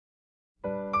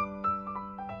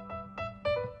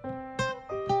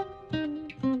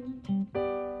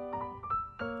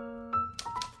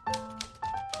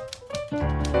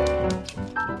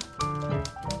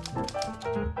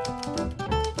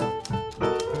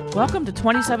Welcome to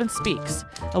 27 Speaks,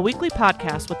 a weekly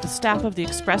podcast with the staff of the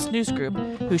Express News Group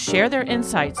who share their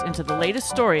insights into the latest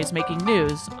stories making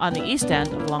news on the East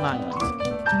End of Long Island.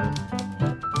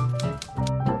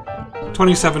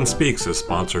 27 Speaks is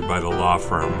sponsored by the law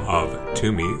firm of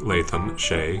Toomey, Latham,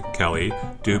 Shea, Kelly,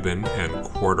 Dubin, and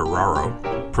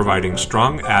Quartararo, providing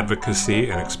strong advocacy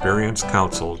and experienced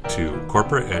counsel to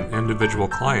corporate and individual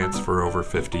clients for over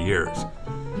 50 years.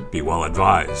 Be well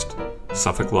advised.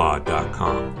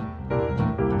 SuffolkLaw.com.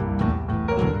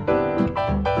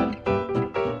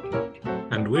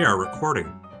 And we are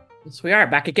recording. Yes, we are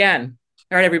back again.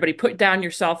 All right, everybody, put down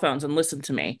your cell phones and listen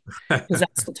to me, because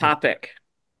that's the topic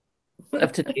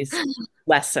of today's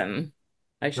lesson,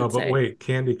 I should say. No, but wait,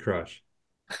 Candy Crush.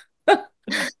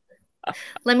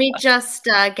 Let me just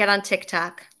get on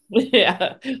TikTok.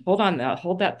 Yeah, hold on now.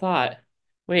 Hold that thought.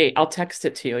 Wait, I'll text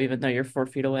it to you, even though you're 4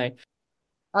 feet away.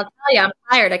 I'll tell you, I'm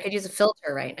tired. I could use a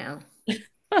filter right now.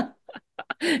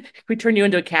 We turn you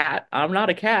into a cat. I'm not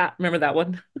a cat. Remember that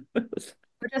one?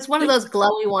 Or just one of those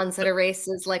glowy ones that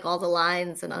erases like all the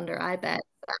lines and under eye bags.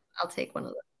 I'll take one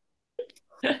of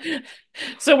those.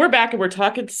 So we're back and we're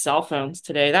talking cell phones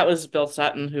today. That was Bill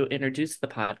Sutton who introduced the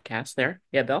podcast there.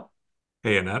 Yeah, Bill?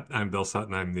 Hey, Annette. I'm Bill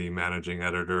Sutton. I'm the managing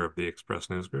editor of the Express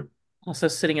News Group. Also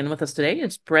sitting in with us today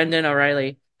is Brendan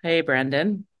O'Reilly. Hey,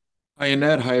 Brendan. Hi,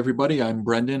 Annette. Hi, everybody. I'm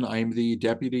Brendan. I'm the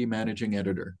deputy managing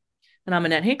editor. And I'm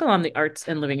Annette Hinkle. I'm the arts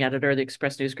and living editor of the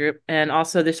Express News Group. And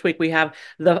also this week we have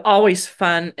the always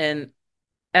fun and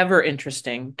ever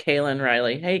interesting Cailin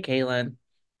Riley. Hey, Cailin.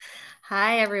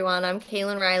 Hi, everyone. I'm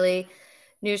Cailin Riley,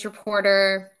 news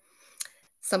reporter,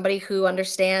 somebody who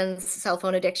understands cell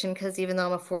phone addiction, because even though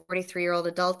I'm a 43-year-old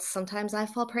adult, sometimes I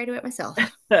fall prey to it myself.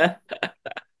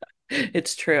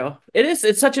 It's true.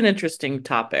 It's such an interesting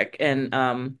topic.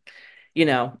 And,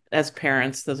 as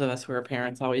parents, those of us who are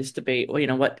parents always debate,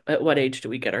 at what age do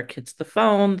we get our kids the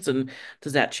phones? And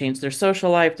does that change their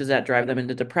social life? Does that drive them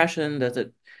into depression? Does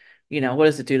it, what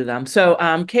does it do to them? So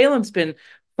Cailin's been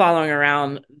following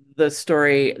around the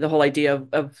story, the whole idea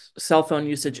of cell phone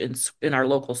usage in our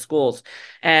local schools.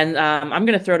 And I'm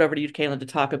going to throw it over to you, Cailin, to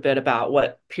talk a bit about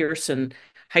what Pierson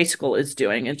High School is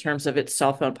doing in terms of its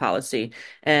cell phone policy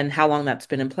and how long that's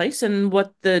been in place and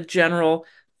what the general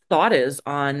thought is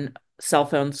on cell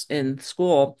phones in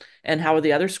school and how are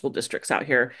the other school districts out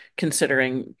here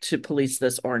considering to police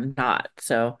this or not.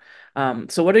 So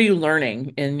what are you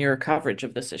learning in your coverage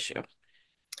of this issue?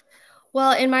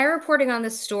 Well, in my reporting on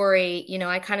this story,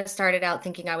 I kind of started out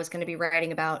thinking I was going to be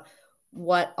writing about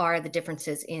what are the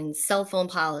differences in cell phone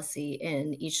policy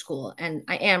in each school. And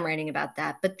I am writing about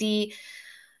that. But the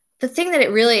thing that it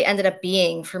really ended up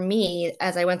being for me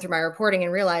as I went through my reporting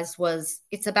and realized was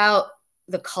it's about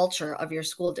the culture of your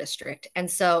school district.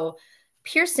 And so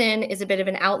Pierson is a bit of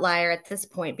an outlier at this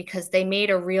point because they made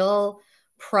a real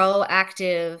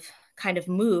proactive kind of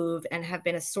move and have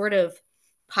been a sort of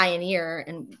pioneer.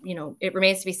 And, it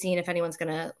remains to be seen if anyone's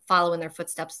going to follow in their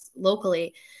footsteps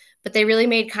locally. But they really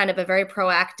made kind of a very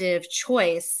proactive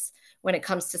choice when it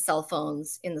comes to cell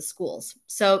phones in the schools.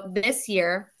 So this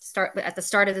year, at the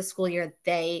start of the school year,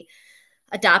 they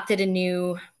adopted a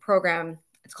new program.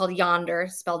 It's called Yondr,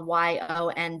 spelled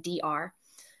Yondr.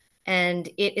 And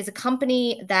it is a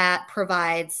company that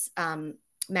provides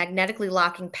magnetically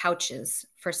locking pouches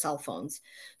for cell phones.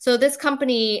 So this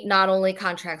company not only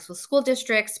contracts with school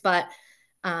districts, but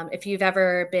if you've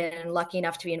ever been lucky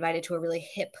enough to be invited to a really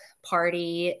hip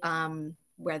party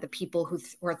where the people who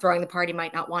are throwing the party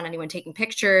might not want anyone taking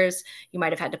pictures, you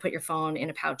might have had to put your phone in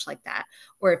a pouch like that.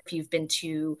 Or if you've been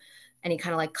to any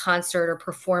kind of like concert or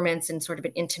performance in sort of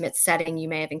an intimate setting, you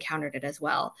may have encountered it as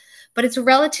well. But it's a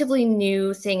relatively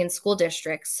new thing in school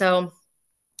districts. So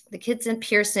the kids in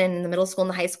Pierson, in the middle school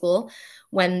and the high school,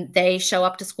 when they show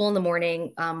up to school in the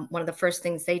morning, one of the first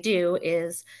things they do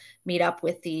is meet up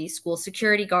with the school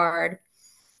security guard,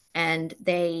 and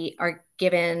they are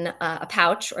given a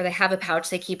pouch, or they have a pouch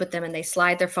they keep with them, and they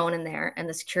slide their phone in there, and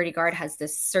the security guard has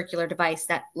this circular device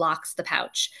that locks the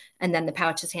pouch, and then the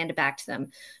pouch is handed back to them.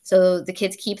 So the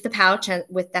kids keep the pouch that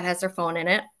has their phone in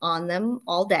it on them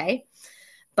all day,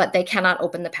 but they cannot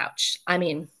open the pouch. I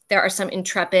mean, there are some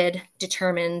intrepid,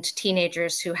 determined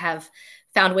teenagers who have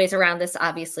found ways around this,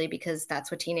 obviously, because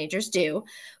that's what teenagers do.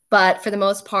 But for the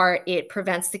most part, it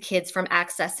prevents the kids from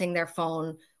accessing their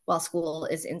phone while school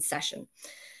is in session.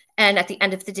 And at the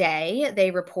end of the day,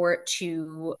 they report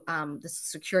to the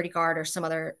security guard or some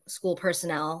other school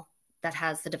personnel that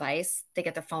has the device. They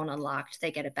get their phone unlocked,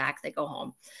 they get it back, they go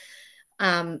home.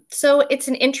 So it's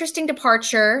an interesting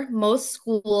departure. Most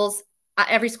schools,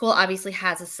 every school obviously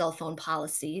has a cell phone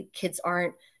policy. Kids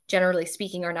aren't, generally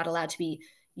speaking, are not allowed to be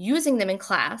using them in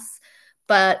class.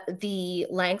 but the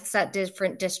lengths that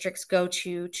different districts go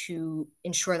to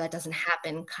ensure that doesn't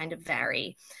happen kind of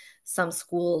vary. Some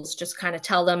schools just kind of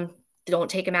tell them, don't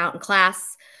take them out in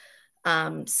class.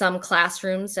 Some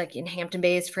classrooms, like in Hampton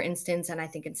Bays, for instance, and I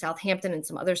think in Southampton and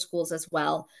some other schools as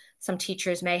well, some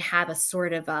teachers may have a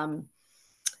sort of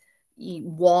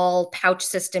wall pouch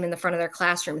system in the front of their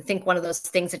classroom. Think one of those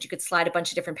things that you could slide a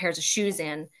bunch of different pairs of shoes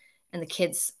in, and the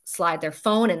kids slide their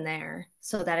phone in there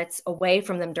so that it's away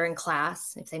from them during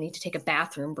class. If they need to take a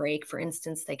bathroom break, for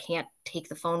instance, they can't take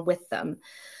the phone with them.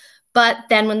 But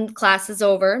then when class is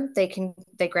over, they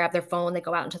grab their phone, they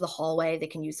go out into the hallway, they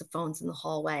can use the phones in the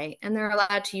hallway, and they're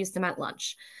allowed to use them at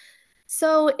lunch.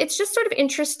 So it's just sort of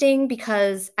interesting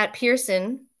because at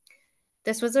Pierson,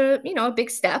 this was a big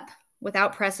step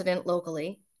without precedent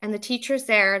locally. And the teachers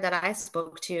there that I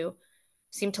spoke to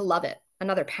seem to love it.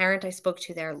 Another parent I spoke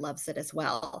to there loves it as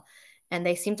well. And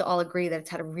they seem to all agree that it's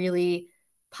had a really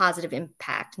positive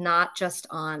impact, not just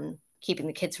on keeping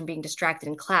the kids from being distracted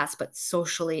in class, but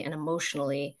socially and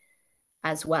emotionally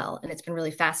as well. And it's been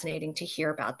really fascinating to hear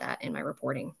about that in my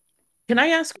reporting. Can I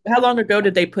ask how long ago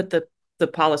did they put the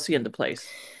policy into place?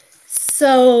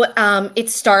 So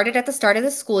it started at the start of the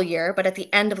school year, but at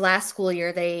the end of last school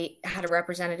year, they had a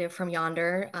representative from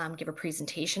Yondr give a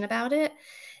presentation about it.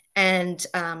 And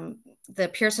the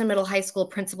Pierson Middle High School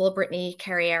principal, Brittany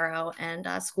Carriero, and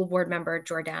school board member,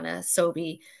 Jordana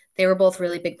Sobey, they were both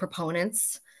really big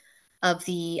proponents of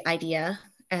the idea.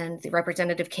 And the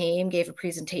representative came, gave a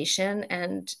presentation,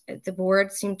 and the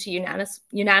board seemed to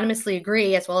unanimously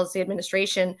agree, as well as the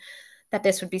administration, that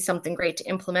this would be something great to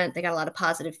implement. They got a lot of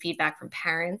positive feedback from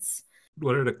parents.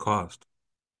 What did it cost?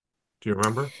 Do you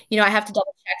remember? I have to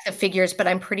double check the figures, but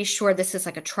I'm pretty sure this is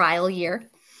like a trial year.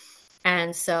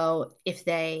 And so if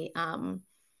they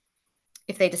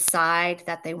decide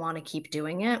that they want to keep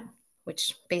doing it,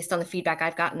 which based on the feedback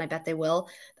I've gotten, I bet they will,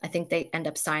 I think they end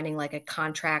up signing like a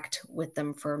contract with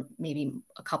them for maybe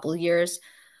a couple of years.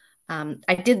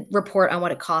 I did report on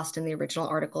what it cost in the original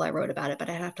article I wrote about it, but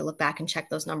I'd have to look back and check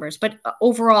those numbers. But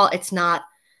overall, it's not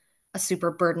a super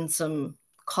burdensome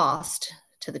cost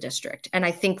to the district. And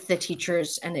I think the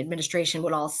teachers and the administration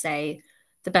would all say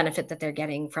the benefit that they're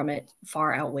getting from it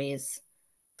far outweighs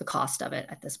the cost of it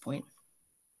at this point.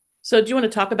 So do you want to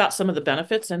talk about some of the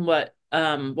benefits and what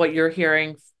you're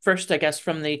hearing first, I guess,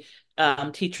 from the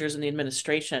teachers and the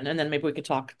administration, and then maybe we could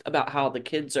talk about how the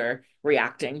kids are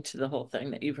reacting to the whole thing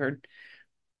that you've heard.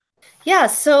 Yeah,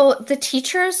 so the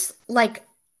teachers, like,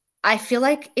 I feel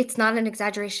like it's not an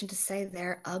exaggeration to say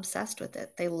they're obsessed with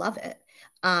it. They love it.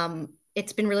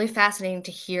 It's been really fascinating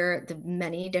to hear the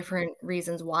many different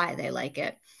reasons why they like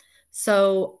it.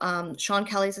 So Sean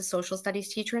Kelly's a social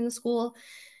studies teacher in the school.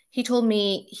 He told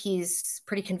me he's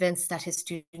pretty convinced that his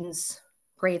students'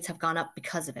 grades have gone up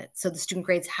because of it. So the student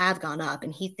grades have gone up,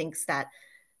 and he thinks that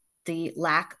the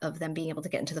lack of them being able to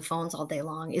get into the phones all day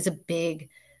long is a big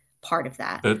part of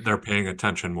that. They're paying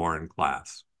attention more in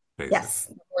class, basically. Yes,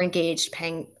 more engaged,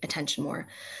 paying attention more.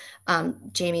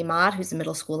 Jamie Mott, who's a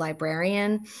middle school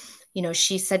librarian,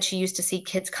 she said she used to see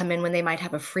kids come in when they might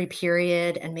have a free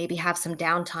period and maybe have some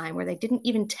downtime where they didn't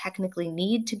even technically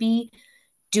need to be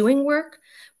doing work,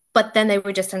 but then they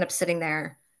would just end up sitting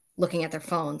there looking at their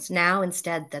phones. Now,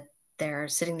 instead, that they're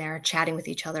sitting there chatting with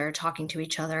each other, talking to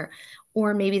each other,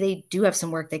 or maybe they do have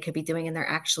some work they could be doing and they're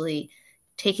actually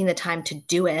taking the time to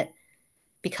do it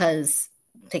because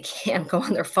they can't go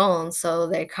on their phones. So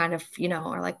they kind of,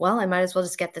 are like, well, I might as well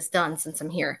just get this done since I'm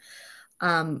here.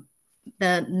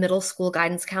 The middle school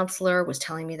guidance counselor was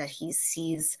telling me that he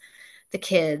sees the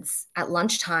kids at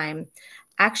lunchtime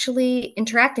actually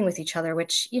interacting with each other,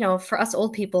 which, for us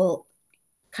old people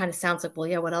kind of sounds like, well,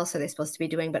 yeah, what else are they supposed to be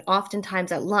doing? But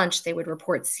oftentimes at lunch, they would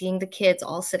report seeing the kids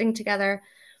all sitting together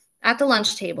at the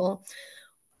lunch table,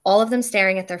 all of them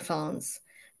staring at their phones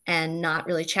and not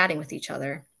really chatting with each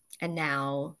other. And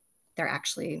now they're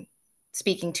actually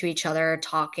speaking to each other,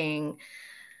 talking,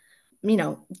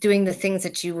 doing the things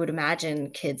that you would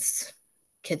imagine kids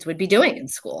would be doing in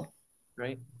school.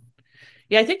 Right.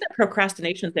 Yeah, I think that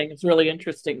procrastination thing is really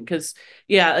interesting because,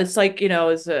 yeah, it's like,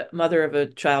 as a mother of a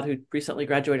child who recently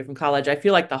graduated from college, I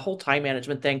feel like the whole time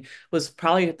management thing was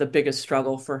probably the biggest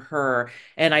struggle for her.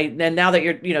 And now that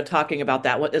you're, talking about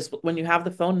that, when you have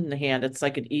the phone in the hand, it's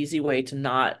like an easy way to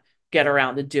not get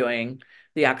around to doing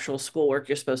the actual schoolwork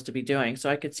you're supposed to be doing. So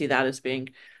I could see that as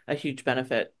being a huge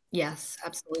benefit. Yes,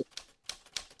 absolutely.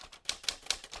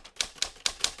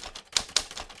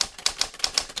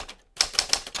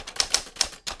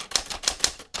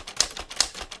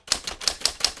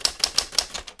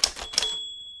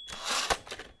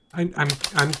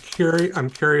 I'm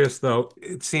curious though.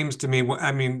 It seems to me,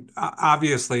 I mean,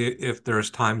 obviously, if there's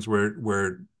times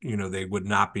where they would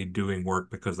not be doing work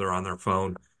because they're on their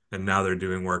phone, and now they're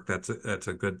doing work, that's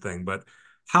a good thing. But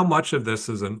how much of this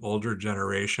is an older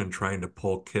generation trying to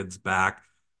pull kids back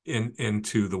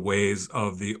into the ways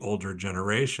of the older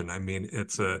generation? I mean,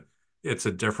 it's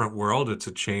a different world. It's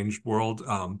a changed world.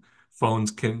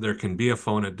 There can be a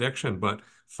phone addiction, but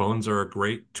phones are a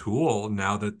great tool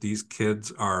now that these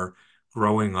kids are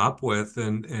growing up with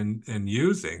and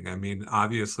using. I mean,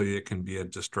 obviously it can be a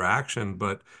distraction,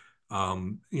 but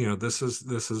this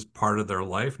is part of their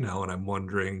life now, and I'm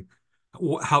wondering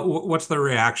what's the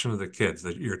reaction of the kids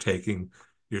that you're taking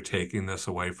this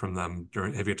away from them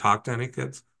during. Have you talked to any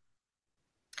kids?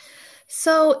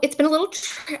 So it's been a little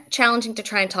challenging to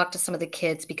try and talk to some of the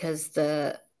kids because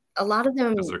a lot of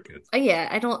Because them, they're kids. yeah,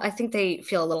 I think they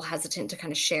feel a little hesitant to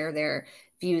kind of share their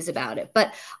views about it.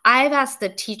 But I've asked the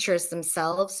teachers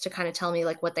themselves to kind of tell me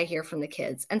like what they hear from the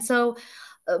kids. And so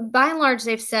by and large,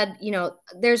 they've said,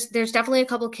 there's definitely a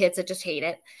couple of kids that just hate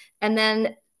it. And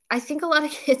then I think a lot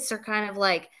of kids are kind of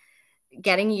like,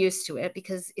 getting used to it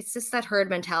because it's just that herd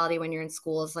mentality when you're in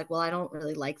school is like, well, I don't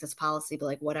really like this policy, but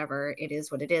like whatever, it is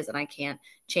what it is and I can't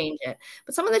change it.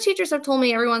 But some of the teachers have told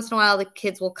me every once in a while the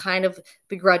kids will kind of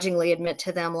begrudgingly admit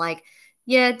to them like,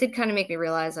 yeah, it did kind of make me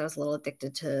realize I was a little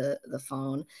addicted to the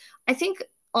phone. I think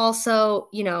also,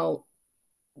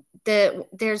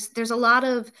 there's a lot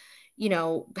of,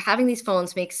 having these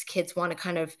phones makes kids want to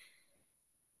kind of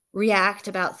react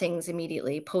about things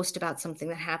immediately, post about something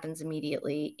that happens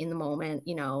immediately in the moment.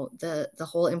 The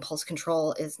whole impulse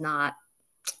control is not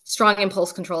strong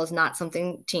impulse control is not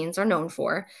something teens are known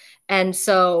for. And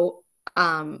so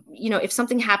if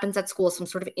something happens at school, some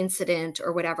sort of incident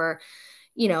or whatever,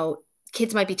 you know,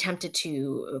 kids might be tempted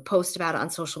to post about it on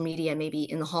social media, maybe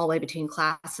in the hallway between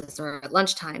classes or at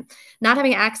lunchtime. Not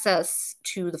having access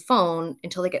to the phone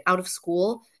until they get out of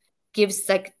school gives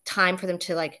like time for them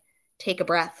to like take a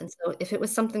breath. And so if it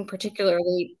was something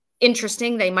particularly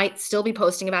interesting, they might still be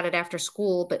posting about it after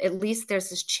school, but at least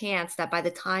there's this chance that by the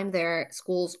time their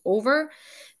school's over,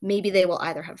 maybe they will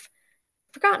either have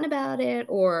forgotten about it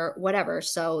or whatever.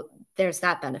 So there's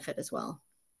that benefit as well.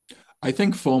 I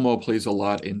think FOMO plays a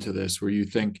lot into this, where you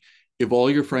think if all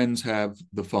your friends have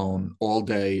the phone all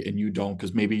day and you don't,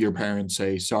 because maybe your parents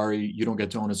say, sorry, you don't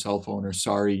get to own a cell phone, or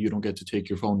sorry, you don't get to take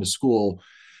your phone to school,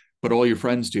 but all your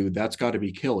friends do, that's got to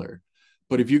be killer.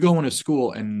 But if you go into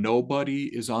school and nobody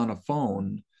is on a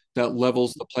phone, that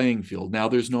levels the playing field. Now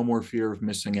there's no more fear of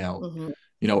missing out.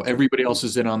 Mm-hmm. Everybody else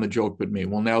is in on the joke but me.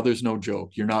 Well, now there's no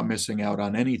joke. You're not missing out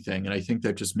on anything. And I think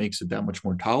that just makes it that much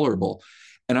more tolerable.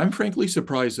 And I'm frankly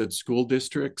surprised that school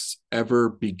districts ever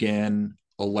began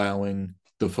allowing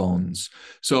the phones.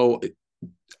 So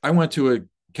I went to a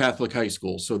Catholic high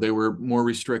school, so they were more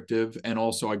restrictive. And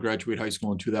also, I graduated high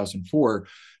school in 2004.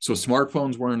 So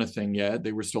smartphones weren't a thing yet.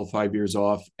 They were still 5 years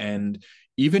off. And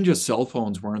even just cell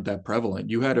phones weren't that prevalent.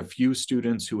 You had a few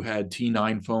students who had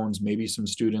T9 phones, maybe some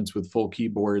students with full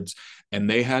keyboards, and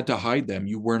they had to hide them.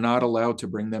 You were not allowed to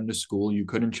bring them to school. You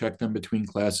couldn't check them between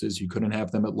classes. You couldn't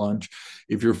have them at lunch.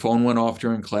 If your phone went off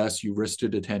during class, you risked a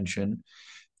detention.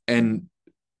 And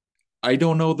I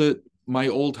don't know that my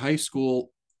old high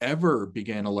school ever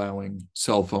began allowing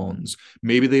cell phones.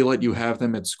 Maybe they let you have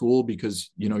them at school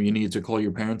because you need to call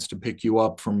your parents to pick you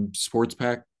up from sports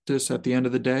practice at the end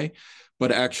of the day.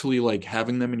 But actually, like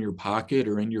having them in your pocket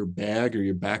or in your bag or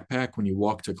your backpack when you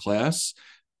walk to class,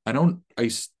 I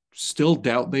still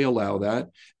doubt they allow that.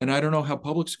 And I don't know how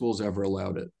public schools ever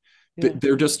allowed it. Yeah.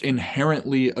 They're just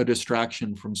inherently a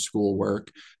distraction from schoolwork.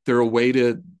 They're a way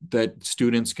that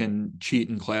students can cheat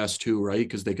in class too, right?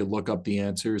 Because they could look up the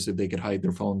answers if they could hide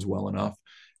their phones well enough.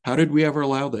 How did we ever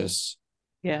allow this?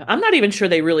 Yeah, I'm not even sure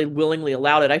they really willingly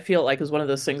allowed it. I feel like it was one of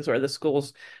those things where the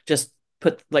schools just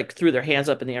put like threw their hands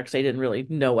up in the air because they didn't really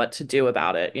know what to do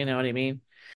about it. You know what I mean?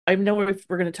 I know we're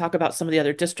going to talk about some of the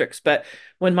other districts, but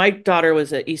when my daughter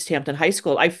was at East Hampton High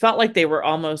School, I felt like they were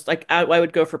almost like I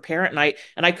would go for parent night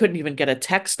and I couldn't even get a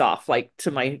text off like to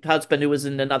my husband who was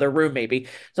in another room maybe.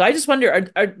 So I just wonder,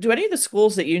 do any of the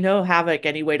schools that you know have like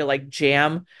any way to like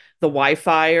jam the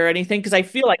Wi-Fi or anything? Because I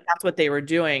feel like that's what they were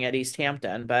doing at East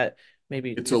Hampton, but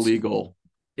maybe It's it's illegal.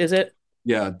 is it?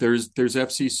 Yeah, there's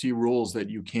FCC rules that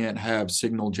you can't have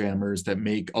signal jammers that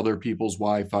make other people's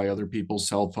Wi-Fi, other people's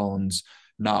cell phones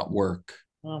not work.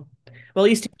 Oh. Well, at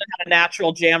least he had a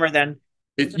natural jammer then.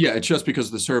 It's just because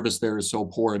the service there is so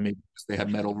poor, and maybe because they have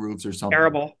metal roofs or something.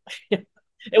 Terrible.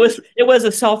 It was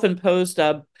a self-imposed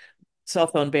cell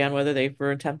phone ban, whether they were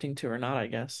attempting to or not, I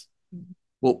guess.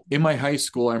 Well, in my high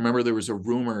school, I remember there was a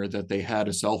rumor that they had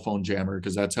a cell phone jammer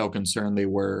because that's how concerned they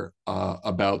were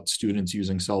about students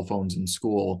using cell phones in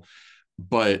school.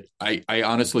 But I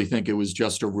honestly think it was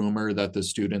just a rumor that the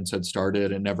students had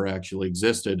started and never actually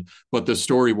existed. But the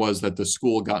story was that the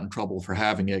school got in trouble for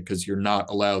having it because you're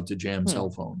not allowed to jam Hmm. cell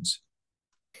phones.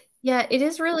 Yeah, it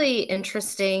is really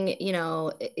interesting,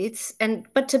 it's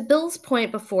but to Bill's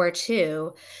point before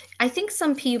too, I think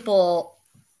some people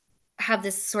have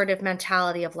this sort of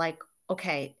mentality of like,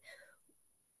 okay,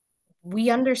 we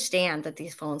understand that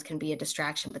these phones can be a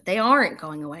distraction, but they aren't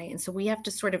going away. And so we have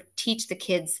to sort of teach the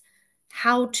kids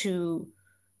how to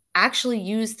actually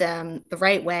use them the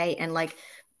right way and like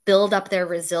build up their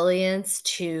resilience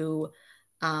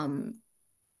um,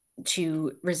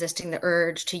 to resisting the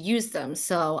urge to use them.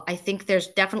 So I think there's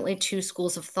definitely two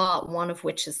schools of thought, one of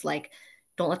which is like,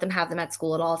 don't let them have them at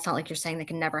school at all. It's not like you're saying they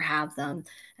can never have them.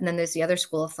 And then there's the other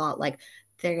school of thought, like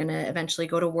they're going to eventually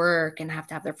go to work and have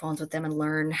to have their phones with them and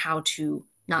learn how to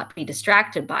not be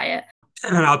distracted by it.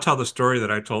 And I'll tell the story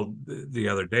that I told the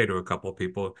other day to a couple of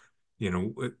people,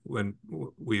 when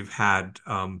we've had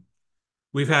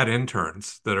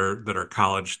interns that are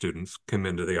college students come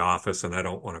into the office, and I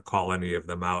don't want to call any of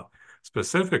them out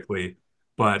specifically,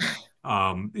 but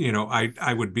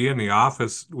I would be in the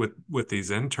office with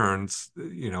these interns,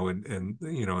 in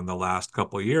the last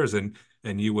couple of years, and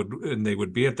they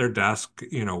would be at their desk,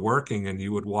 working, and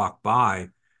you would walk by,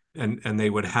 and they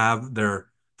would have their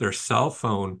cell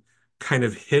phone kind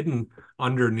of hidden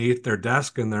underneath their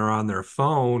desk, and they're on their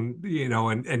phone,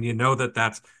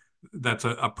 and that's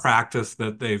a practice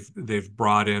that they've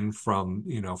brought in from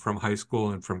high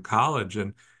school and from college.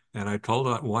 And I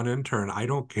told one intern, I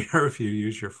don't care if you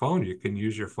use your phone. You can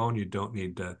use your phone. You don't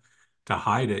need to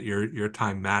hide it. Your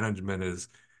time management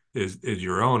is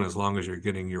your own as long as you're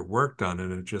getting your work done.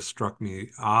 And it just struck me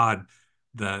odd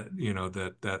that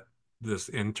that this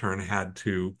intern had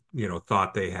to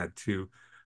thought they had to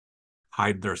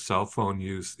hide their cell phone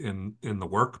use in the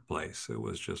workplace. It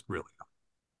was just really.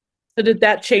 So did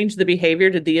that change the behavior?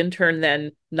 Did the intern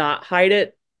then not hide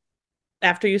it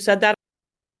after you said that?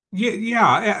 Yeah,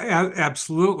 yeah,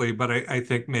 absolutely. But I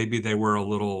think maybe they were a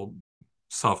little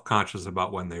self-conscious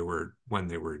about when they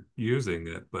were using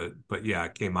it. But yeah,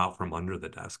 it came out from under the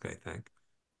desk, I think.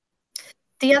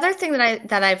 The other thing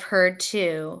that I've heard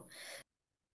too,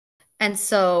 and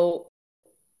so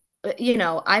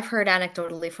I've heard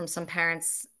anecdotally from some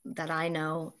parents that I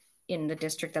know in the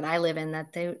district that I live in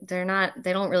that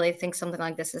they don't really think something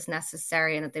like this is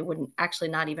necessary and that they wouldn't actually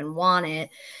not even want it.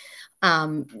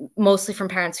 Mostly from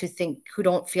parents who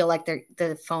don't feel like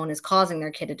the phone is causing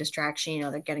their kid a distraction.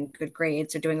 They're getting good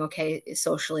grades, they're doing okay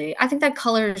socially. I think that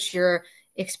colors your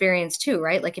experience too,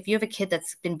 right? Like if you have a kid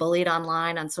that's been bullied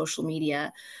online on social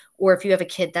media, or if you have a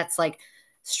kid that's like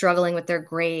struggling with their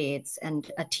grades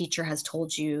and a teacher has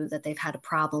told you that they've had a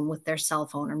problem with their cell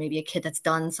phone, or maybe a kid that's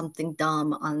done something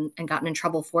dumb and gotten in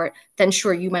trouble for it, then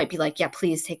sure, you might be like, yeah,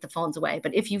 please take the phones away.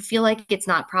 But if you feel like it's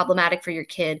not problematic for your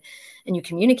kid and you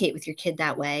communicate with your kid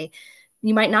that way,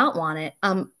 you might not want it.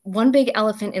 One big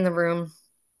elephant in the room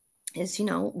is,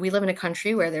 we live in a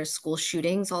country where there's school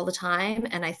shootings all the time.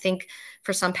 And I think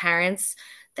for some parents,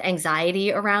 the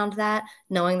anxiety around that,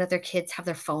 knowing that their kids have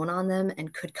their phone on them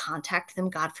and could contact them,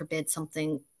 God forbid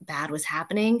something bad was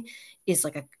happening, is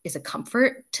a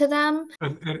comfort to them.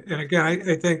 And again,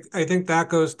 I think that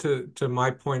goes to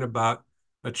my point about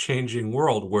a changing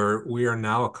world where we are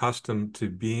now accustomed to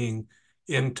being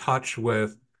in touch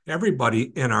with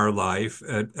everybody in our life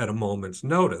at a moment's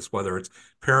notice, whether it's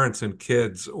parents and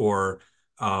kids or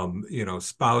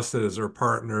spouses or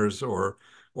partners or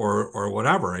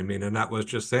whatever. I mean, and that was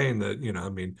just saying that, I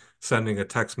mean, sending a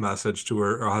text message to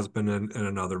her husband in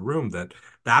another room,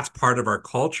 that's part of our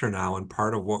culture now and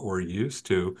part of what we're used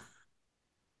to.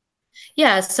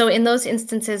 Yeah, so in those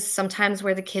instances, sometimes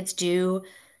where the kids do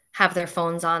have their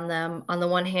phones on them, on the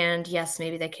one hand, yes,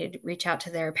 maybe they could reach out to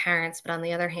their parents, but on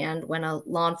the other hand, when a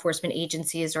law enforcement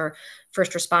agencies or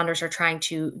first responders are trying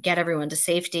to get everyone to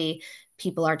safety,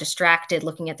 people are distracted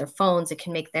looking at their phones, it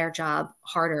can make their job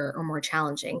harder or more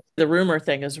challenging. The rumor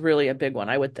thing is really a big one,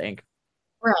 I would think.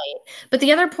 Right. But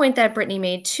the other point that Brittany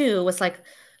made too was like,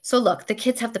 so look, the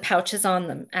kids have the pouches on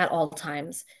them at all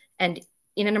times. And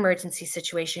in an emergency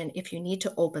situation, if you need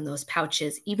to open those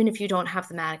pouches, even if you don't have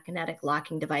the magnetic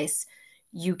locking device,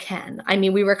 you can. I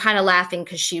mean, we were kind of laughing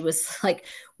because she was like,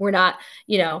 we're not,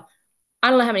 you know, I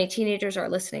don't know how many teenagers are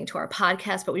listening to our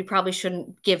podcast, but we probably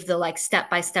shouldn't give the like step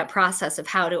by step process of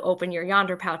how to open your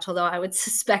Yondr pouch. Although I would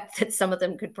suspect that some of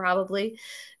them could probably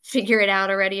figure it out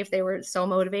already if they were so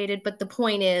motivated. But the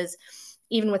point is,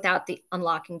 even without the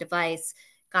unlocking device,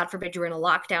 God forbid you're in a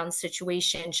lockdown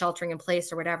situation, sheltering in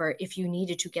place or whatever, if you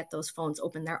needed to get those phones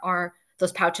open, there are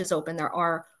those pouches open, there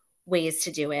are ways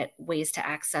to do it, ways to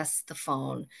access the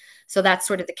phone. So that's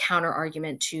sort of the counter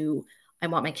argument to I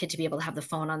want my kid to be able to have the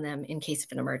phone on them in case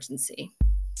of an emergency.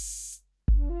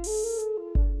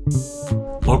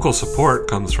 Local support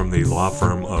comes from the law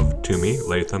firm of Toomey,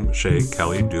 Latham, Shea,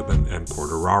 Kelly, Dubin, and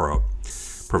Quartararo,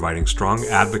 providing strong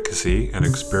advocacy and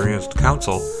experienced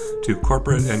counsel to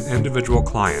corporate and individual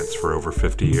clients for over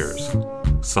 50 years.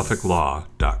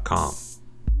 SuffolkLaw.com.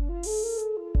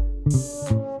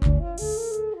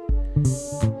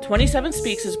 27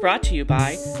 Speaks is brought to you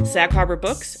by Sag Harbor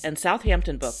Books and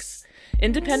Southampton Books,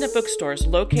 independent bookstores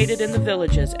located in the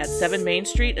Villages at 7 Main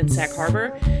Street in Sag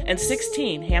Harbor and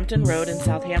 16 Hampton Road in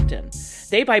Southampton.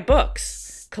 They buy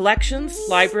books, collections,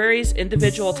 libraries,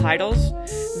 individual titles.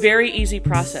 Very easy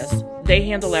process. They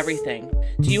handle everything.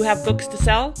 Do you have books to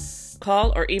sell?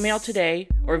 Call or email today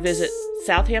or visit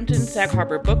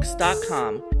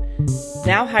southamptonsagharbourbooks.com.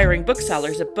 Now hiring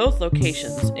booksellers at both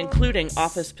locations, including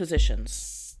office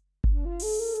positions.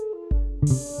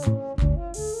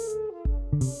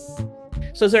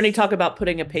 So is there any talk about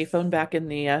putting a payphone back in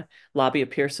the lobby of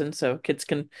Pierson so kids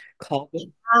can call?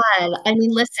 God, I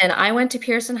mean, listen, I went to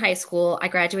Pierson High School. I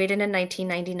graduated in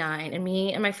 1999, and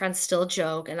me and my friends still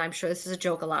joke, and I'm sure this is a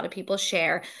joke a lot of people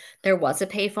share. There was a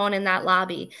payphone in that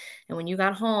lobby. And when you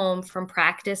got home from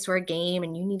practice or a game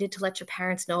and you needed to let your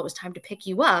parents know it was time to pick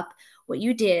you up, what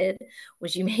you did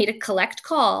was you made a collect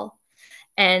call,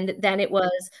 and then it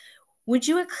was, would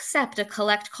you accept a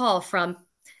collect call from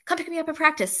come pick me up at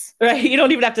practice? Right, you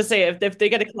don't even have to say it. If they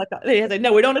get to collect, they say,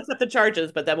 no, we don't accept the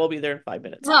charges, but then we'll be there in 5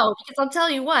 minutes. No, because I'll tell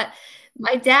you what,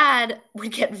 my dad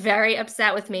would get very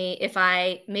upset with me if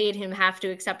I made him have to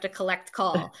accept a collect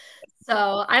call.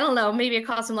 So I don't know, maybe it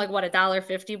cost him like what,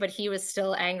 $1.50, but he was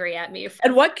still angry at me.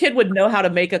 And what kid would know how to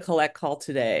make a collect call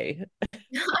today?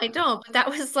 I don't, but that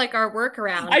was like our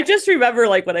workaround. I just remember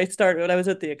like when I was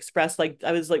at the Express, like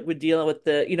I was like would deal with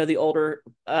the older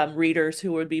readers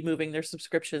who would be moving their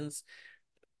subscriptions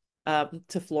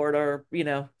to Florida or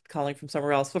calling from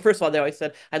somewhere else. But first of all, they always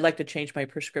said I'd like to change my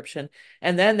prescription,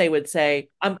 and then they would say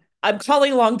I'm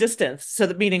calling long distance, so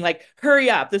that meaning like hurry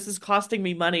up, this is costing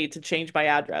me money to change my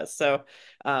address. So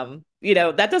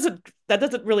that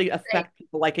doesn't really affect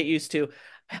people like it used to.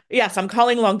 Yes, I'm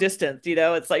calling long distance,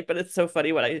 it's like, but it's so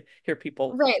funny when I hear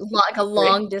people Right, like a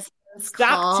long distance stuck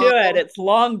to call. it. It's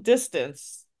long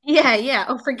distance. Yeah, yeah.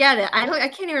 Oh, forget it. I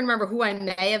can't even remember who I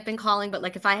may have been calling, but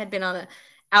like if I had been on a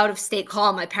out of state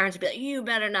call, my parents would be like, you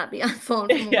better not be on the phone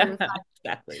for more Yeah, than 5.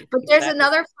 exactly. But there's Exactly.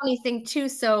 another funny thing too.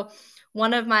 So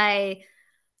one of my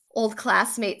old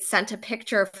classmates sent a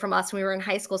picture from us when we were in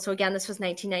high school. So again, this was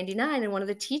 1999, and one of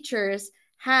the teachers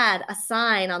had a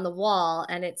sign on the wall,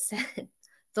 and it said,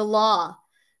 "The law,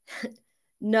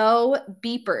 no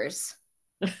beepers."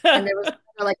 And there was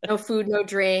like no food, no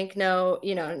drink, no,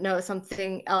 no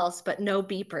something else, but no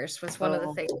beepers was one of the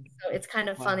Oh, things. So it's kind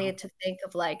of funny wow. to think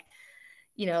of like,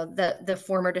 the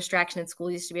former distraction in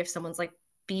school used to be if someone's like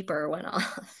beeper went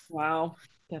off. Wow.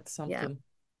 That's Yeah. something.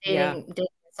 Yeah. Dating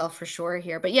myself for sure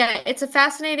here. But yeah, it's a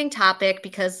fascinating topic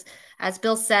because as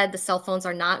Bill said, the cell phones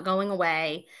are not going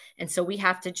away. And so we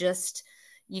have to just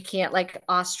you can't like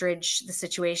ostrich the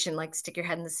situation, like stick your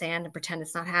head in the sand and pretend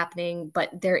it's not happening.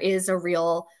 But there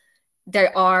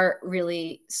are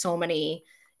really so many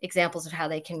examples of how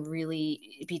they can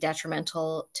really be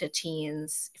detrimental to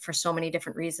teens for so many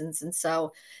different reasons. And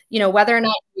so, whether or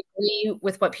not you agree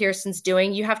with what Pierson's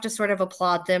doing, you have to sort of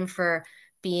applaud them for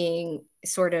being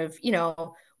sort of,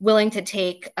 willing to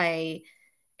take a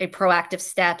proactive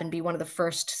step and be one of the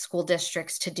first school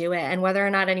districts to do it. And whether or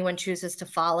not anyone chooses to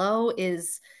follow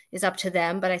is up to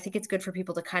them. But I think it's good for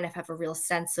people to kind of have a real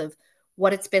sense of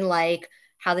what it's been like,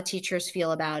 how the teachers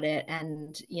feel about it,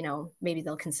 and maybe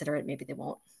they'll consider it, maybe they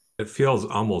won't. It feels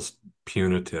almost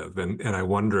punitive, and I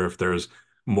wonder if there's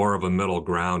more of a middle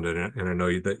ground. And I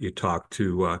know that you talk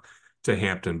to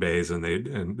Hampton Bays,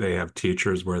 and they have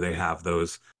teachers where they have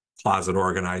those closet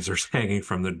organizers hanging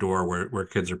from the door where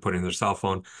kids are putting their cell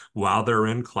phone while they're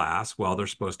in class, while they're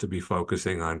supposed to be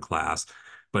focusing on class.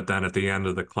 But then at the end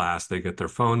of the class, they get their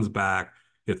phones back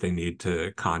if they need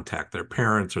to contact their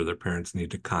parents or their parents need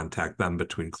to contact them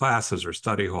between classes or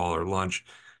study hall or lunch,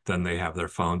 then they have their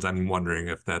phones. I'm wondering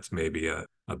if that's maybe a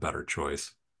better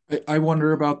choice. I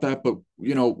wonder about that, but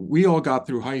we all got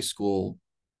through high school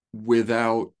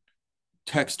without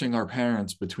texting our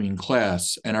parents between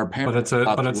class, and our But parents it's a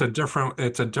got but it's through.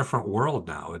 a different world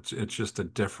now. It's just a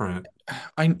different.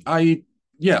 I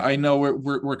yeah, I know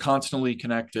we're constantly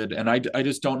connected, and I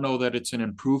just don't know that it's an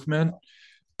improvement.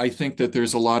 I think that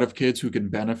there's a lot of kids who can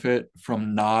benefit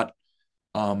from not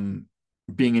um,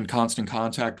 being in constant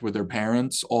contact with their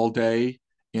parents all day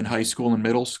in high school and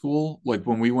middle school. Like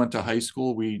when we went to high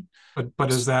school, we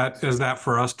But is that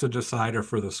for us to decide or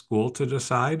for the school to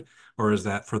decide, or is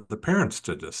that for the parents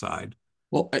to decide?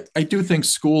 well, I do think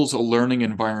school's a learning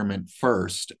environment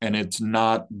first, and it's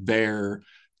not there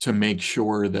to make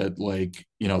sure that like,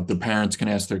 the parents can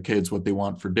ask their kids what they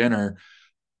want for dinner,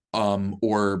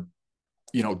 or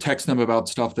text them about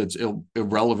stuff that's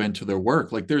irrelevant to their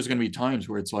work. Like there's going to be times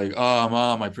where it's like, oh,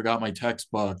 mom, I forgot my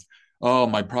textbook. Oh,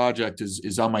 my project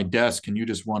is on my desk. Can you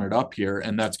just run it up here?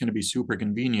 And that's going to be super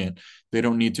convenient. They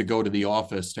don't need to go to the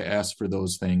office to ask for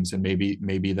those things. And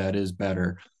maybe that is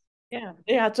better. Yeah,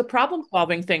 yeah, it's a problem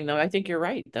solving thing though. I think you're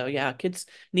right though. Yeah, kids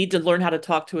need to learn how to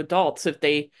talk to adults if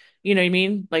they, you know what I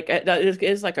mean? Like that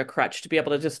is like a crutch to be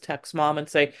able to just text mom and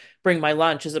say, "Bring my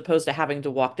lunch," as opposed to having to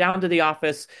walk down to the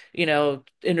office,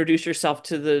 introduce yourself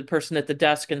to the person at the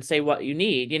desk and say what you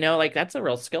need, like that's a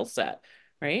real skill set,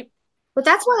 right? But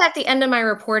that's why at the end of my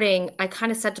reporting, I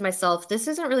kind of said to myself, this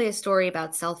isn't really a story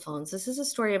about cell phones. This is a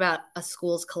story about a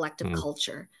school's collective Hmm.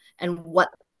 culture and what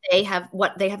they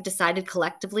have decided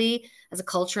collectively as a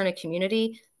culture and a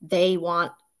community they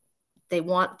want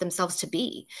themselves to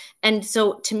be. And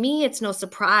so to me, it's no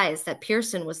surprise that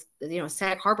Pierson was,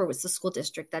 Sag Harbor was the school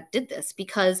district that did this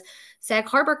because Sag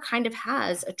Harbor kind of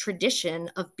has a tradition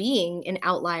of being an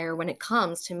outlier when it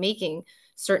comes to making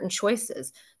certain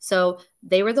choices. So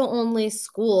they were the only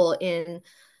school in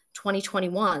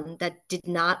 2021 that did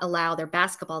not allow their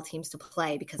basketball teams to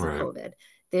play because of Right. COVID.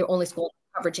 They're only school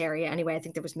coverage area anyway. I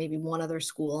think there was maybe one other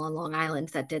school on Long Island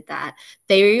that did that.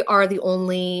 They are the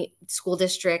only school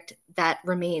district that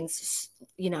remains,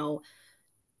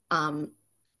 um,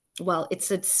 well,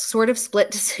 it's a sort of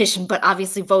split decision, but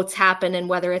obviously votes happen, and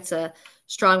whether it's a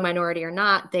strong minority or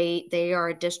not, they are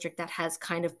a district that has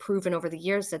kind of proven over the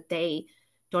years that they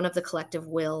don't have the collective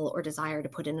will or desire to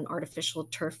put in an artificial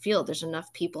turf field. There's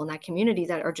enough people in that community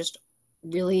that are just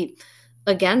really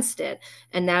against it.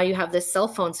 And now you have this cell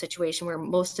phone situation where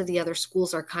most of the other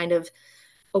schools are kind of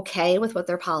okay with what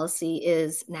their policy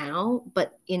is now,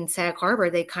 but in Sag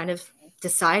Harbor, they kind of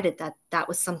decided that that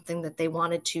was something that they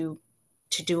wanted to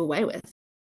do away with.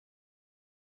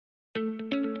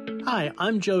 Hi,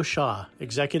 I'm Joe Shaw,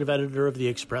 executive editor of the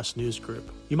Express News Group.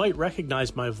 You might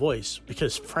recognize my voice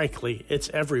because, frankly, it's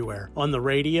everywhere on the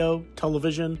radio,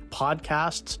 television,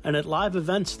 podcasts, and at live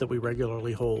events that we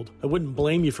regularly hold. I wouldn't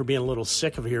blame you for being a little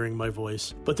sick of hearing my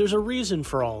voice, but there's a reason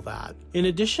for all that. In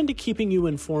addition to keeping you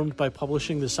informed by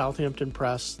publishing the Southampton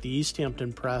Press, the East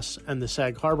Hampton Press, and the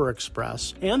Sag Harbor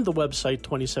Express, and the website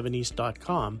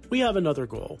 27east.com, we have another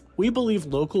goal. We believe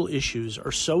local issues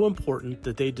are so important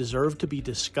that they deserve to be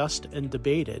discussed and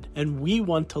debated, and we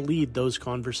want to lead those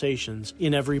conversations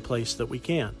in every place that we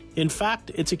can. In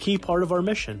fact, it's a key part of our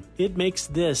mission. It makes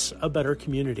this a better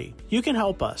community. You can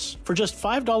help us. For just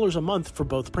 $5 a month for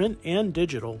both print and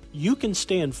digital, you can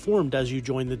stay informed as you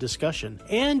join the discussion,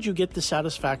 and you get the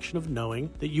satisfaction of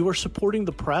knowing that you are supporting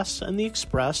the press and the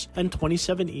Express and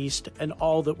 27 East and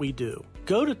all that we do.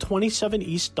 Go to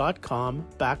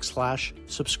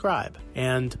 27east.com/subscribe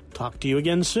and talk to you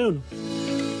again soon.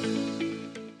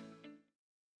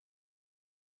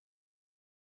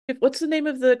 What's the name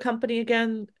of the company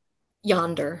again?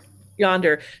 Yondr.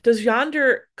 Yondr. Does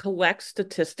Yondr collect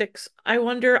statistics, I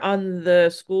wonder, on the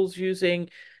schools using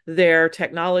their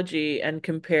technology and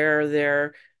compare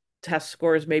their test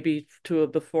scores maybe to a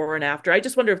before and after? I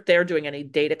just wonder if they're doing any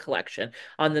data collection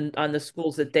on the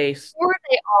schools that they. Or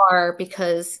they are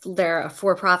because they're a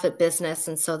for-profit business,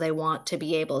 and so they want to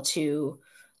be able to,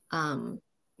 um,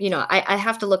 I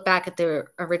have to look back at their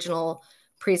original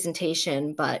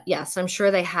presentation, but yes, I'm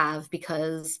sure they have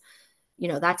because,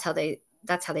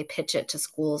 that's how they pitch it to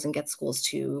schools and get schools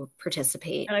to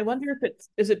participate. And I wonder if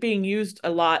is it being used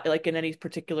a lot, like in any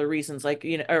particular reasons, like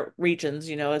or regions,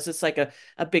 is this like a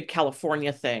big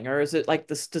California thing, or is it like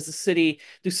this? Do city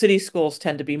schools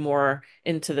tend to be more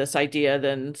into this idea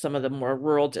than some of the more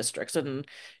rural districts? And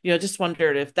just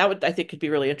wondered if that would, I think, could be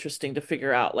really interesting to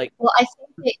figure out. Like, Well, I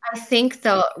think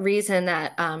the reason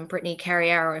that Brittany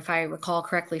Carriero, if I recall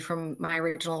correctly from my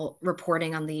original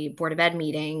reporting on the Board of Ed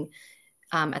meeting,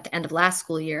 at the end of last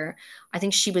school year, I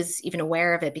think she was even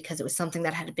aware of it because it was something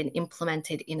that had been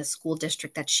implemented in a school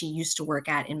district that she used to work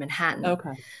at in Manhattan. okay.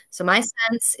 So my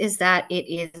sense is that it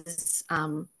is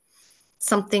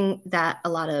something that a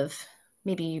lot of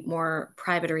maybe more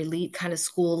private or elite kind of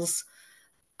schools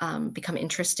become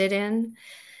interested in.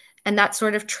 And that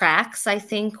sort of tracks, I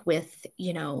think, with,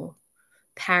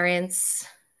 parents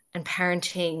and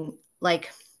parenting.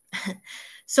 Like,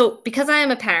 So, because I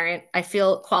am a parent, I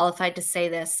feel qualified to say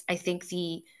this. I think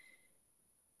the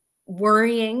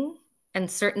worrying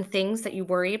and certain things that you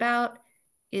worry about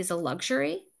is a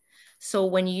luxury. So,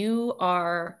 when you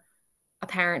are a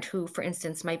parent who, for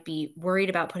instance, might be worried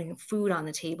about putting food on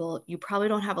the table, you probably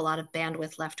don't have a lot of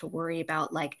bandwidth left to worry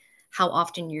about, like, how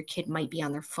often your kid might be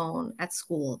on their phone at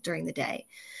school during the day.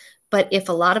 But if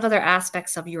a lot of other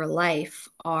aspects of your life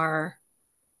are,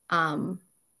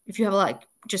 if you have a lot,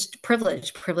 just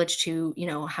privilege to,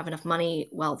 have enough money,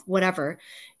 wealth, whatever,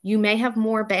 you may have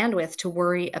more bandwidth to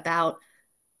worry about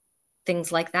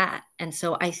things like that. And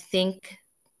so I think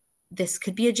this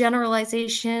could be a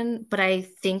generalization, but I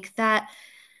think that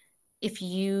if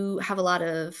you have a lot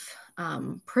of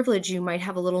privilege, you might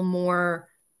have a little more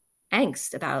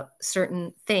angst about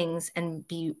certain things and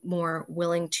be more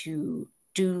willing to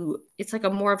do. It's like a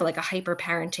more of like a hyper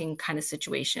parenting kind of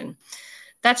situation.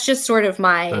 That's just sort of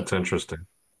my That's interesting.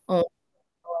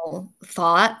 own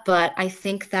thought, but I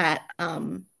think that I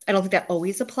don't think that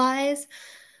always applies.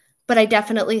 But I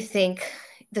definitely think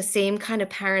the same kind of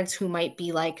parents who might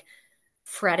be like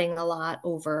fretting a lot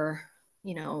over,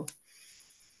 you know,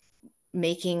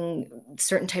 making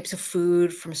certain types of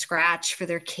food from scratch for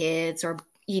their kids or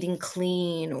eating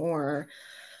clean or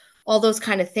all those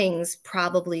kind of things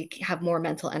probably have more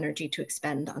mental energy to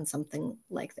expend on something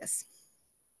like this.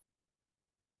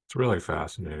 It's really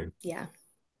fascinating. Yeah.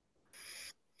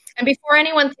 And before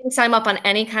anyone thinks I'm up on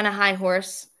any kind of high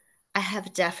horse, I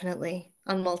have definitely,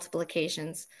 on multiple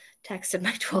occasions, texted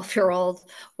my 12-year-old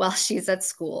while she's at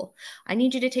school. I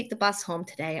need you to take the bus home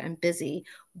today. I'm busy,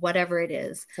 whatever it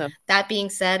is. So, That being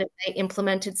said, if they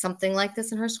implemented something like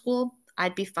this in her school,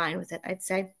 I'd be fine with it. I'd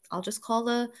say, I'll just call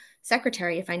the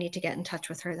secretary if I need to get in touch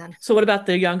with her then. so what about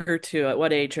the younger two? At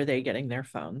what age are they getting their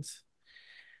phones?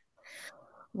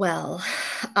 Well,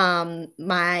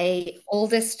 my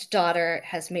oldest daughter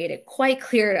has made it quite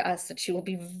clear to us that she will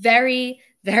be very,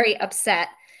 very upset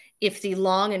if the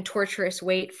long and torturous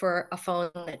wait for a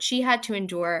phone that she had to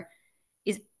endure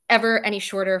is ever any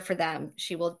shorter for them.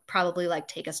 She will probably like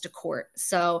take us to court.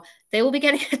 So they will be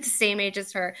getting it at the same age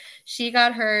as her. She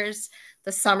got hers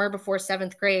the summer before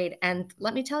seventh grade, and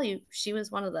let me tell you, she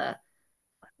was one of the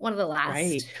Right.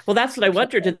 last Well, that's what I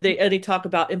wondered. people. Did they any talk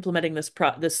about implementing this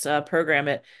program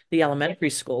at the elementary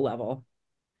school level?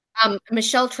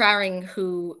 Michelle Trowering,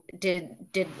 who did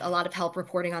a lot of help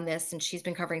reporting on this, and she's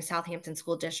been covering Southampton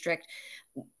School District.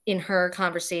 In her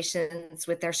conversations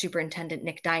with their superintendent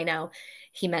Nick Dino,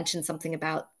 he mentioned something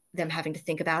about them having to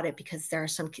think about it because there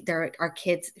are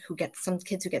kids who get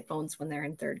phones when they're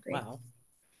in third grade. Wow.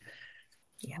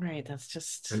 Yeah, All right. That's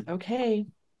just And okay.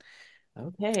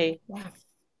 Okay. yeah,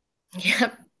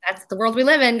 yeah. That's the world we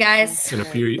live in, Yeah. guys. Right.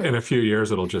 in a few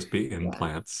years, it'll just be Yeah.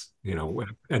 implants, in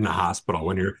the hospital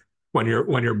when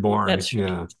you're born. That's true.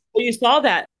 Yeah. Well, you saw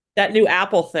that new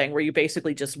Apple thing where you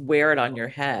basically just wear it on your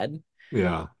head.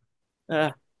 Yeah.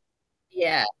 Uh,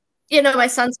 Yeah. My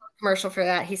son saw a commercial for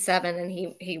that. He's 7 and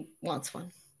he wants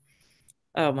one.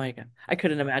 oh my God. I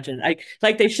couldn't imagine. I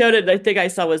like they showed it. I think I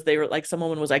saw was they were like some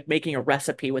woman was like making a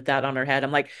recipe with that on her head.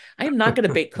 I'm like, I am not going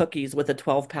to bake cookies with a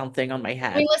 12-pound thing on my I mean,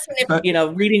 head. listen, if But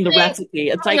Reading the you're recipe.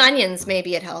 It's cutting like, onions,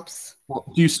 maybe it helps. well,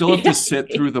 do you still have to yeah,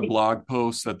 sit through the blog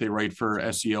posts that they write for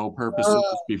SEO purposes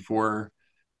Oh, before,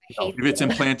 I hate if it's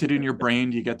implanted in your brain,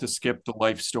 do you get to skip the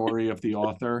life story of the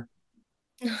author?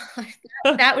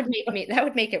 that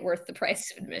would make it worth the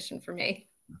price of admission for me.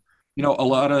 A oh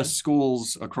lot of man.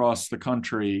 schools across the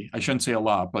country, I shouldn't say a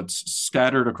lot, but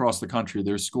scattered across the country,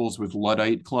 there's schools with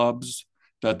Luddite clubs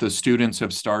that the students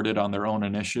have started on their own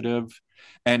initiative.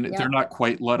 And they're Yep. not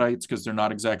quite Luddites because they're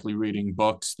not exactly reading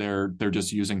books. They're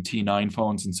just using T9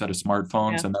 phones instead of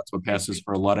smartphones, Yeah. and that's what passes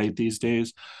for a Luddite these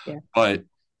days. Yeah. But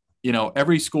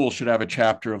every school should have a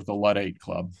chapter of the Luddite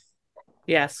Club.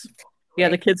 Yes. Yeah,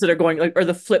 the Right. kids that are going like or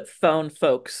the flip phone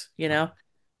folks, It's all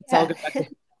Yeah. good back to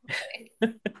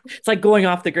it's like going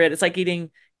off the grid. It's like eating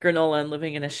granola and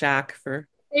living in a shack for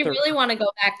They the really want to go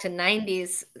back to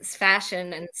 90s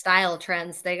fashion and style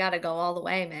trends. They got to go all the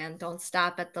way, man. Don't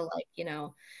stop at the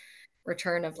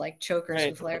return of like chokers who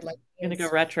right. flared like Gonna go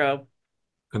jeans. retro.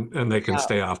 And they can Wow.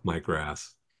 stay off my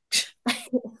grass.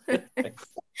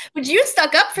 But you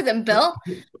stuck up for them, Bill.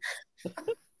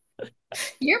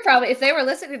 You're probably, if they were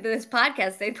listening to this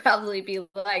podcast, they'd probably be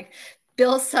like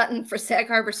Bill Sutton for Sag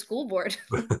Harbor School Board.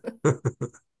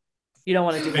 You don't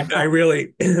want to do that. I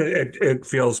really, it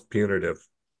feels punitive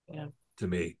Yeah. to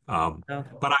me. No.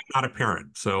 But I'm not a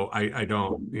parent, so I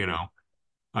don't,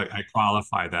 I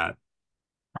qualify that.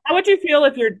 How would you feel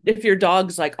if your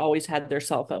dogs like always had their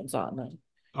cell phones on them?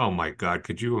 Oh my God,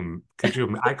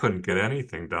 I couldn't get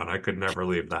anything done. I could never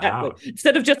leave the Exactly. house.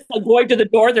 Instead of just like going to the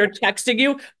door, they're texting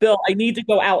you, Bill, I need to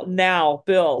go out now,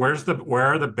 Bill. Where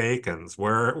are the bacons?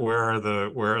 Where are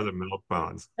the milk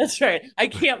bones? That's right. I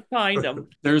can't find them.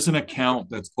 There's an account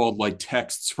that's called like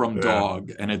texts from Yeah.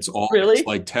 dog, and it's always Really?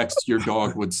 like texts your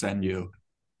dog would send you.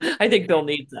 I think Bill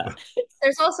needs that.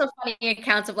 There's also funny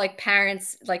accounts of like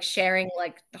parents like sharing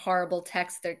like horrible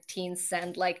texts their teens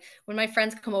send, like when my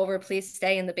friends come over, please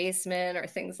stay in the basement or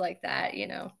things like that, you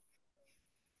know.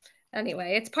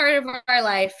 Anyway, it's part of our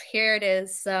life. Here it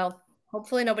is. So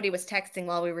hopefully nobody was texting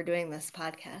while we were doing this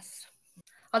podcast.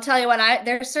 I'll tell you what,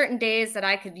 there's certain days that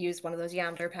I could use one of those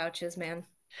Yondr pouches, man.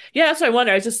 Yeah, that's what I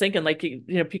wonder. I was just thinking, like,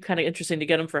 be kind of interesting to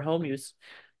get them for home use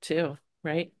too,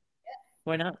 right?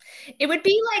 Why not? It would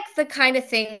be like the kind of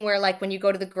thing where, like, when you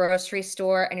go to the grocery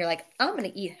store and you're like, I'm going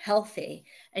to eat healthy,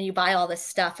 and you buy all this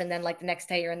stuff, and then, like, the next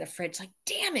day you're in the fridge, like,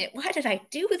 damn it, why did I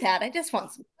do that? I just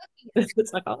want some cookies.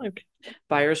 It's like, oh, okay.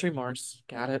 Buyer's remorse.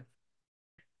 Got it.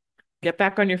 Get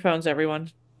back on your phones,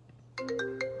 everyone.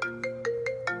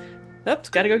 Oops,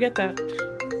 gotta go get that.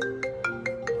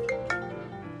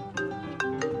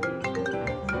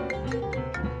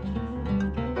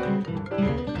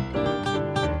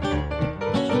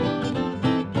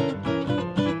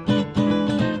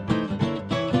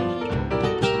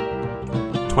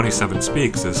 "27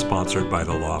 Speaks" is sponsored by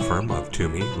the law firm of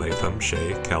Toomey, Latham,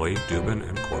 Shea, Kelly, Dubin,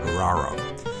 and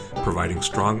Quartararo, providing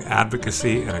strong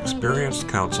advocacy and experienced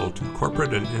counsel to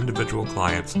corporate and individual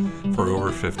clients for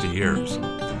over 50 years.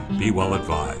 Be well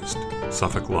advised.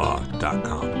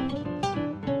 SuffolkLaw.com.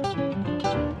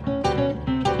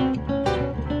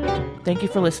 Thank you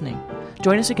for listening.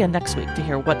 Join us again next week to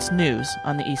hear what's news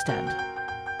on the East End.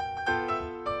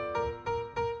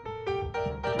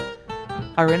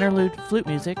 Our interlude flute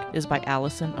music is by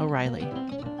Allison O'Reilly.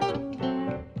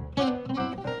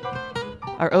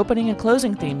 Our opening and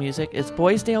closing theme music is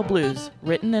Boysdale Blues,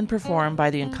 written and performed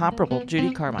by the incomparable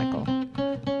Judy Carmichael.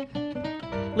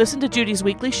 Listen to Judy's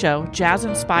weekly show, Jazz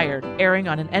Inspired, airing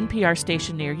on an NPR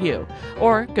station near you,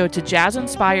 or go to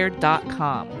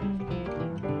jazzinspired.com.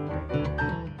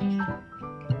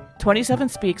 27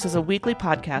 Speaks is a weekly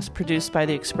podcast produced by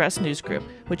the Express News Group,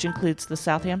 which includes the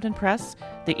Southampton Press,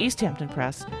 the East Hampton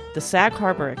Press, the Sag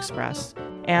Harbor Express,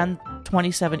 and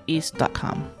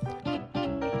 27east.com.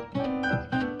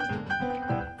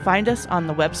 Find us on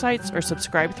the websites or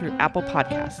subscribe through Apple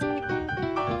Podcasts.